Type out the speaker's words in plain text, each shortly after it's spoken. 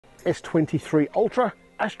S23 Ultra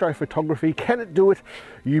Astrophotography. Can it do it?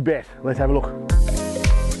 You bet. Let's have a look.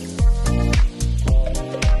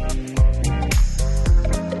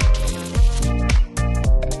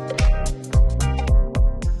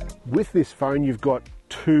 With this phone, you've got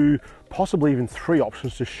 2, possibly even 3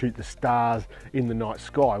 options to shoot the stars in the night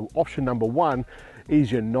sky. Option number 1 is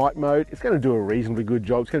your night mode. It's going to do a reasonably good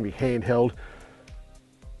job. It's going to be handheld,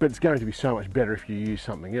 but it's going to be so much better if you use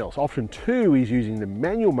something else. Option 2 is using the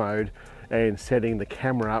manual mode and setting the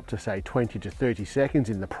camera up to say 20 to 30 seconds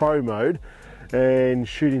in the pro mode and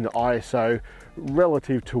shooting the ISO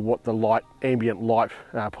relative to what the ambient light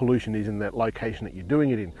pollution is in that location that you're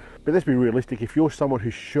doing it in. But let's be realistic, if you're someone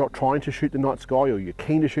who's trying to shoot the night sky, or you're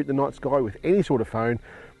keen to shoot the night sky with any sort of phone,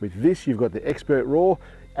 with this you've got the ExpertRAW,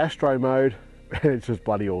 Astro mode, and it's just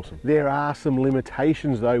bloody awesome. There are some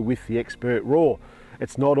limitations though with the ExpertRAW.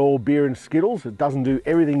 It's not all beer and skittles, it doesn't do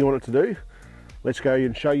everything you want it to do. Let's go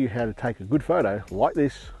and show you how to take a good photo like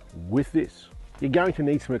this with this. You're going to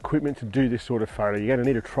need some equipment to do this sort of photo. You're going to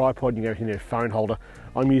need a tripod, you're going to need a phone holder.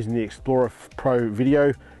 I'm using the Explorer Pro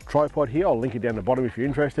Video tripod here. I'll link it down the bottom if you're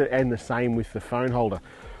interested, and the same with the phone holder.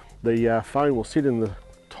 The phone will sit in the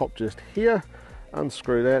top just here.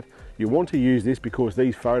 Unscrew that. You want to use this because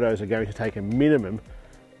these photos are going to take a minimum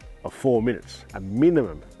of 4 minutes. A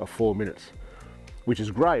minimum of 4 minutes, which is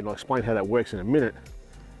great, and I'll explain how that works in a minute,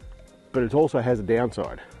 but it also has a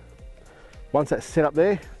downside. Once that's set up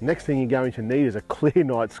there, next thing you're going to need is a clear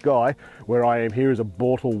night sky. Where I am here is a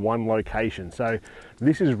Bortle 1 location. So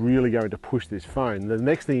this is really going to push this phone. The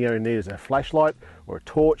next thing you're going to need is a flashlight or a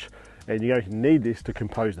torch, and you're going to need this to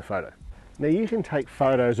compose the photo. Now you can take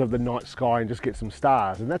photos of the night sky and just get some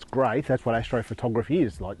stars, and that's great. That's what astrophotography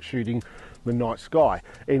is, like shooting the night sky,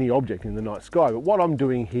 any object in the night sky. But what I'm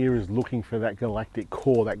doing here is looking for that galactic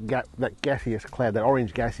core, that gaseous cloud, that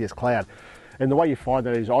orange gaseous cloud. And the way you find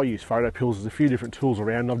that is I use photo pills. There's a few different tools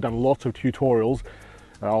around. I've done lots of tutorials.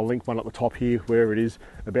 I'll link one at the top here, wherever it is,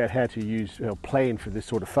 about how to use plan for this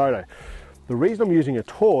sort of photo. The reason I'm using a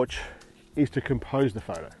torch is to compose the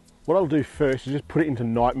photo. What I'll do first is just put it into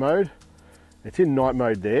night mode. It's in night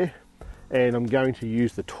mode there, and I'm going to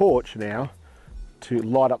use the torch now to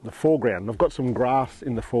light up the foreground. And I've got some grass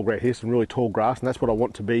in the foreground here, some really tall grass, and that's what I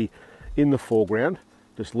want to be in the foreground.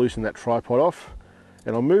 Just loosen that tripod off,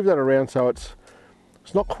 and I'll move that around so it's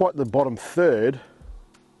not quite the bottom third,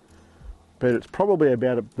 but it's probably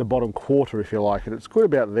about the bottom quarter, if you like, and it's good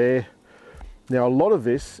about there. Now a lot of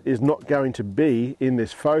this is not going to be in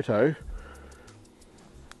this photo,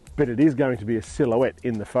 but it is going to be a silhouette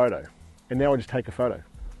in the photo. And now I just take a photo.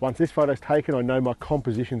 Once this photo's taken, I know my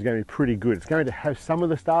composition is going to be pretty good. It's going to have some of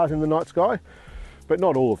the stars in the night sky, but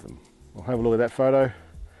not all of them. I'll have a look at that photo.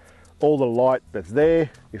 All the light that's there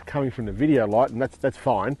is coming from the video light, and that's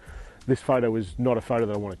fine. This photo is not a photo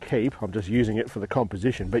that I want to keep. I'm just using it for the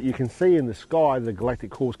composition. But you can see in the sky the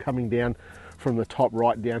galactic core is coming down from the top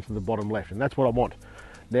right down to the bottom left, and that's what I want.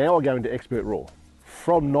 Now I go into ExpertRAW.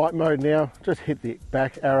 From night mode now, just hit the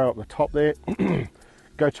back arrow up the top there.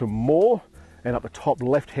 Go to more, and up the top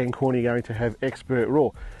left hand corner you're going to have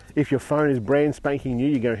ExpertRAW. If your phone is brand spanking new,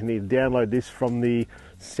 you're going to need to download this from the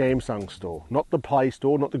Samsung store. Not the Play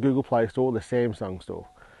Store, not the Google Play Store, the Samsung store.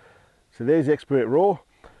 So there's ExpertRAW.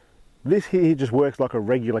 This here just works like a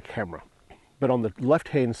regular camera. But on the left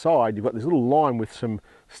hand side you've got this little line with some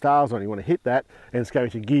stars on it. You want to hit that, and it's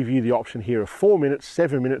going to give you the option here of 4 minutes,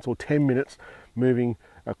 7 minutes or 10 minutes moving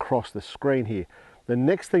across the screen here. The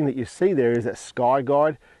next thing that you see there is that sky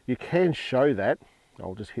guide. You can show that.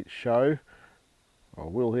 I'll just hit show. I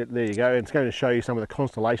will hit, there you go. It's going to show you some of the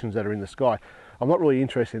constellations that are in the sky. I'm not really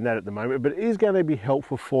interested in that at the moment, but it is going to be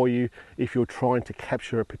helpful for you if you're trying to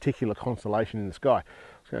capture a particular constellation in the sky. I'm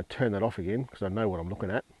just going to turn that off again because I know what I'm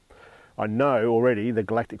looking at. I know already the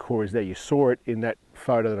galactic core is there. You saw it in that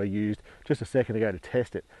photo that I used just a second ago to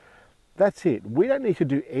test it. That's it. We don't need to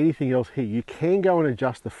do anything else here. You can go and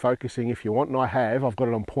adjust the focusing if you want, and I've got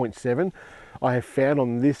it on 0.7. I have found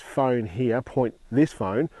on this phone here, this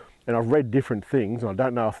phone, and I've read different things, and I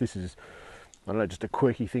don't know if this is, I don't know, just a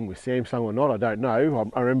quirky thing with Samsung or not, I don't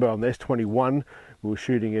know. I remember on the S21, we were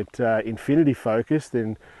shooting at infinity focus,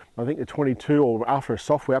 then I think the 22, or after a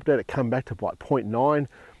software update, it come back to like 0.9.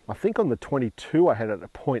 I think on the 22, I had it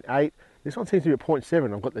at 0.8. This one seems to be at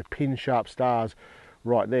 0.7. I've got the pin sharp stars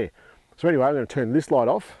right there. So anyway, I'm going to turn this light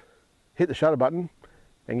off, hit the shutter button,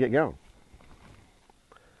 and get going.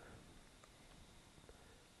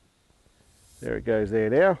 There it goes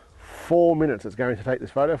there now. 4 minutes it's going to take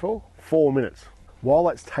this photo for. 4 minutes. While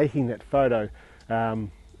it's taking that photo,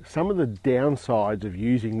 some of the downsides of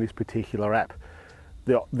using this particular app,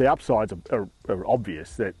 the upsides are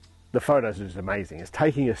obvious, that the photos are just amazing. It's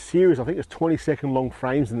taking a series, I think it's 20-second long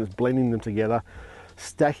frames, and it's blending them together,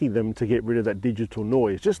 stacking them to get rid of that digital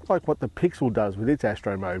noise, just like what the Pixel does with its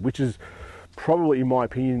astro mode, which is probably, in my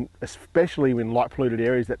opinion, especially in light polluted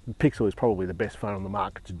areas, that the Pixel is probably the best phone on the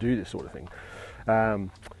market to do this sort of thing.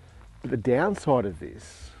 But the downside of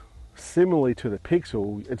this, similarly to the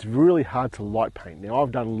Pixel, it's really hard to light paint. Now,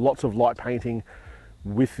 I've done lots of light painting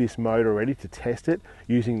with this mode already to test it,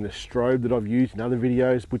 using the strobe that I've used in other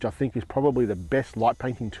videos, which I think is probably the best light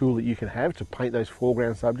painting tool that you can have to paint those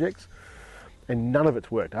foreground subjects, and none of it's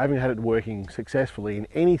worked. I haven't had it working successfully in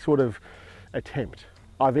any sort of attempt.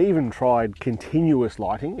 I've even tried continuous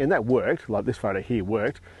lighting, and that worked, like this photo here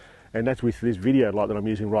worked, and that's with this video light that I'm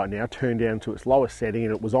using right now, turned down to its lowest setting,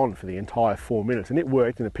 and it was on for the entire 4 minutes, and it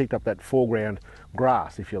worked, and it picked up that foreground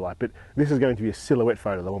grass, if you like. But this is going to be a silhouette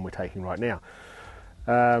photo, the one we're taking right now.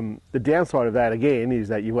 The downside of that, again, is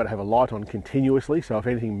that you've got to have a light on continuously, so if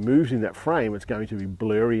anything moves in that frame, it's going to be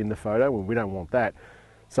blurry in the photo, and we don't want that.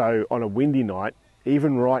 So on a windy night,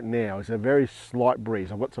 even right now, it's a very slight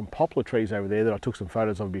breeze. I've got some poplar trees over there that I took some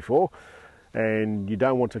photos of before, and you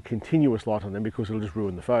don't want a continuous light on them because it'll just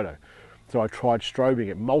ruin the photo. So I tried strobing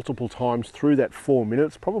it multiple times through that 4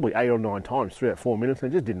 minutes, probably 8 or 9 times through that 4 minutes,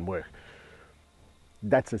 and it just didn't work.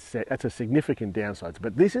 That's a significant downside.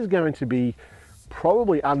 But this is going to be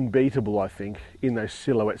probably unbeatable, I think, in those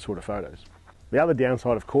silhouette sort of photos. The other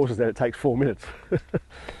downside, of course, is that it takes 4 minutes.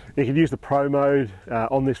 You can use the Pro mode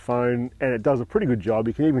on this phone, and it does a pretty good job.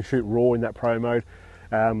 You can even shoot RAW in that Pro mode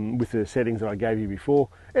with the settings that I gave you before,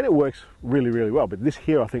 and it works really, really well. But this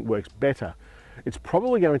here, I think, works better. It's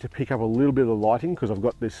probably going to pick up a little bit of the lighting because I've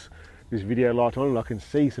got this video light on, and I can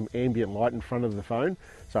see some ambient light in front of the phone.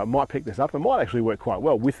 So it might pick this up. It might actually work quite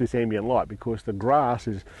well with this ambient light because the grass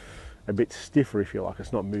is a bit stiffer, if you like.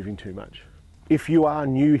 It's not moving too much. If you are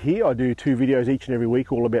new here, I do 2 videos each and every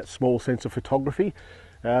week all about small sensor photography,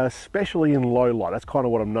 especially in low light. That's kind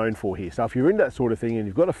of what I'm known for here. So if you're into that sort of thing and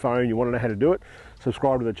you've got a phone, you want to know how to do it,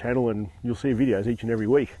 subscribe to the channel and you'll see videos each and every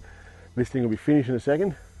week. This thing will be finished in a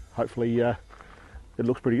second. Hopefully it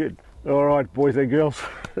looks pretty good. All right, boys and girls,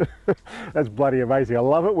 that's bloody amazing. I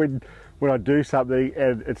love it when I do something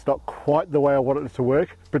and it's not quite the way I want it to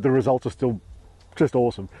work, but the results are still just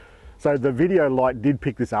awesome. So the video light did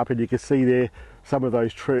pick this up, and you can see there some of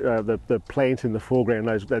those the plants in the foreground,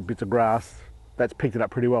 those bits of grass, that's picked it up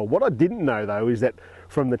pretty well. What I didn't know though is that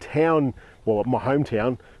from the town, well, my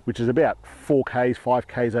hometown, which is about 4Ks,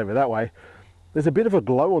 5Ks over that way, there's a bit of a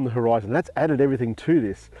glow on the horizon. That's added everything to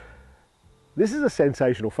this. This is a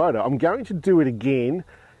sensational photo. I'm going to do it again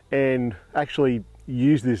and actually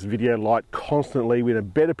use this video light constantly with a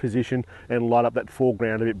better position and light up that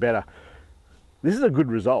foreground a bit better. This is a good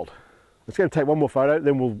result. It's going to take one more photo,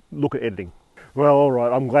 then we'll look at editing. Well, all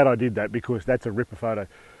right, I'm glad I did that because that's a ripper photo.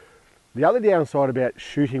 The other downside about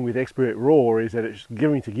shooting with ExpertRAW is that it's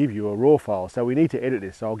going to give you a RAW file, so we need to edit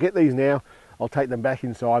this. So I'll get these now, I'll take them back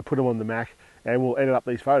inside, put them on the Mac, and we'll edit up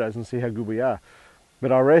these photos and see how good we are.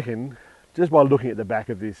 But I reckon, just by looking at the back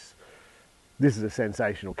of this, this is a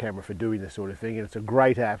sensational camera for doing this sort of thing, and it's a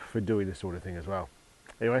great app for doing this sort of thing as well.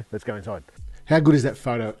 Anyway, let's go inside. How good is that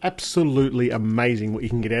photo? Absolutely amazing what you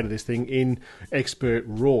can get out of this thing in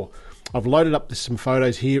ExpertRAW. I've loaded up some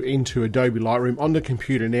photos here into Adobe Lightroom on the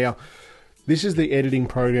computer now. This is the editing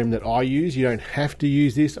program that I use. You don't have to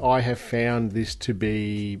use this. I have found this to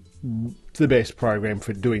be the best program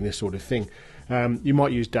for doing this sort of thing. You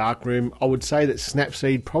might use Darkroom. I would say that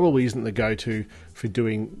Snapseed probably isn't the go-to for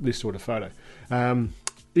doing this sort of photo.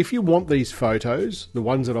 If you want these photos, the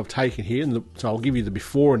ones that I've taken here, so I'll give you the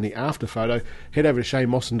before and the after photo, head over to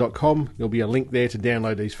ShaneMawson.com. There'll be a link there to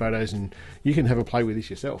download these photos and you can have a play with this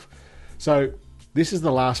yourself. So this is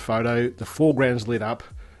the last photo. The foreground's lit up.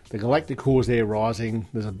 The galactic core's there rising.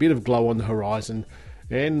 There's a bit of glow on the horizon.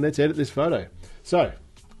 And let's edit this photo. So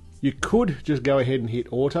you could just go ahead and hit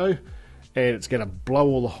auto and it's going to blow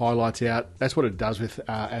all the highlights out. That's what it does with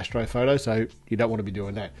Astrophoto, so you don't want to be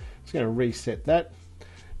doing that. It's going to reset that.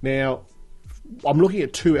 Now, I'm looking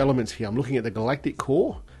at 2 elements here. I'm looking at the galactic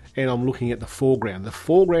core and I'm looking at the foreground. The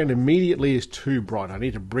foreground immediately is too bright. I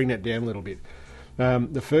need to bring that down a little bit.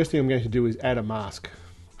 The first thing I'm going to do is add a mask.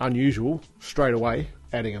 Unusual, straight away,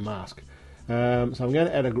 adding a mask. So I'm going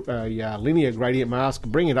to add a linear gradient mask,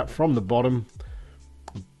 bring it up from the bottom,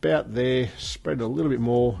 about there, spread it a little bit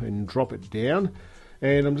more and drop it down.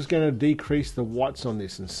 And I'm just going to decrease the whites on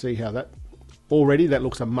this and see how that... Already that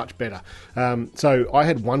looks much better. So I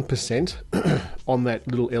had 1% on that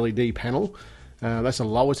little LED panel. That's the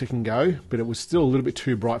lowest it can go, but it was still a little bit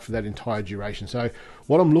too bright for that entire duration. So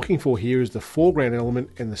what I'm looking for here is the foreground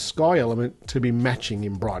element and the sky element to be matching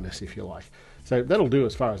in brightness, if you like. So that'll do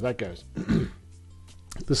as far as that goes.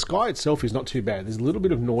 The sky itself is not too bad. There's a little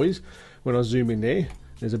bit of noise when I zoom in there.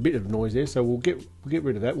 There's a bit of noise there, so we'll get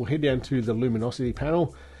rid of that. We'll head down to the luminosity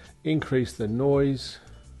panel, increase the noise,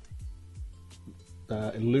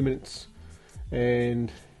 illuminance,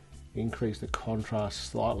 and increase the contrast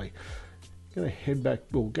slightly. I'm going to head back,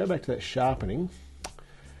 we'll go back to that sharpening,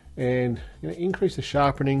 and I'm going to increase the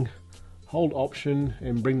sharpening, hold option,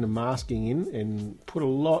 and bring the masking in, and put a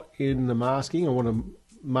lot in the masking. I want to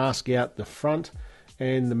mask out the front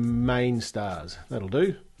and the main stars. That'll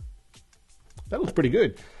do. That looks pretty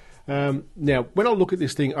good. Now, when I look at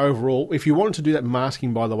this thing overall, if you wanted to do that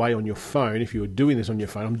masking, by the way, on your phone, if you were doing this on your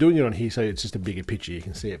phone, I'm doing it on here so it's just a bigger picture, you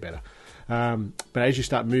can see it better. But as you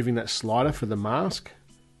start moving that slider for the mask,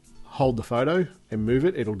 hold the photo and move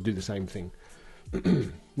it, it'll do the same thing.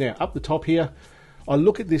 Now, up the top here, I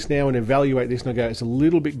look at this now and evaluate this and I go, it's a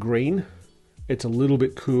little bit green, it's a little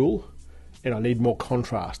bit cool, and I need more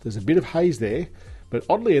contrast. There's a bit of haze there, but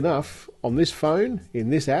oddly enough, on this phone, in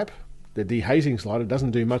this app, the dehazing slider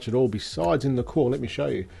doesn't do much at all besides in the core. Let me show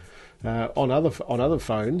you. On other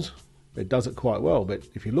phones, it does it quite well, but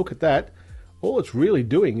if you look at that, all it's really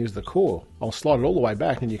doing is the core. I'll slide it all the way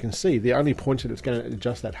back and you can see the only point that it's going to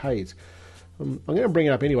adjust that haze. I'm going to bring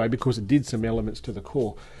it up anyway because it did some elements to the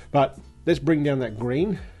core. But let's bring down that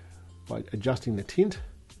green by adjusting the tint.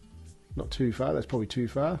 Not too far, that's probably too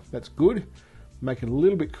far. That's good. Make it a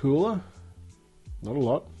little bit cooler. Not a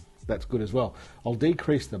lot. That's good as well. I'll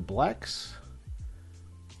decrease the blacks.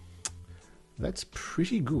 That's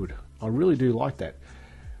pretty good. I really do like that.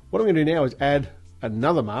 What I'm going to do now is add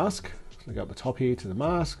another mask. So I go up the top here to the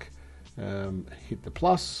mask, hit the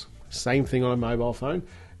plus, same thing on a mobile phone,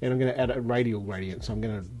 and I'm going to add a radial gradient. So I'm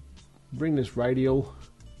going to bring this radial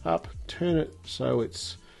up, turn it so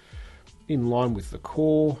it's in line with the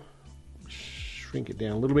core, shrink it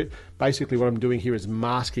down a little bit. Basically what I'm doing here is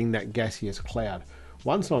masking that gaseous cloud.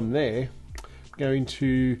 Once I'm there, I'm going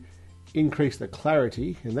to increase the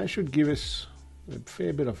clarity, and that should give us a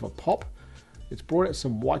fair bit of a pop. It's brought out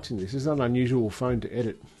some whites in this. This is an unusual phone to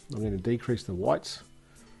edit. I'm going to decrease the whites,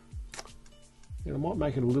 and I might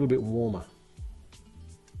make it a little bit warmer.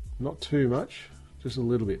 Not too much, just a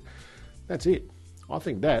little bit. That's it. I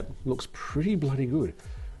think that looks pretty bloody good.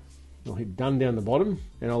 I'll hit done down the bottom,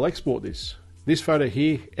 and I'll export this. This photo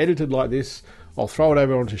here, edited like this, I'll throw it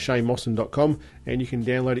over onto ShaneMostyn.com and you can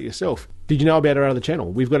download it yourself. Did you know about our other channel?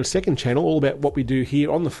 We've got a second channel all about what we do here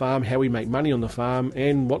on the farm, how we make money on the farm,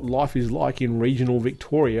 and what life is like in regional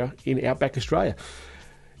Victoria in outback Australia.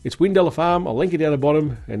 It's Windella Farm. I'll link it down the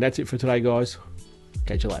bottom, and that's it for today, guys.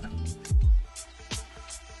 Catch you later.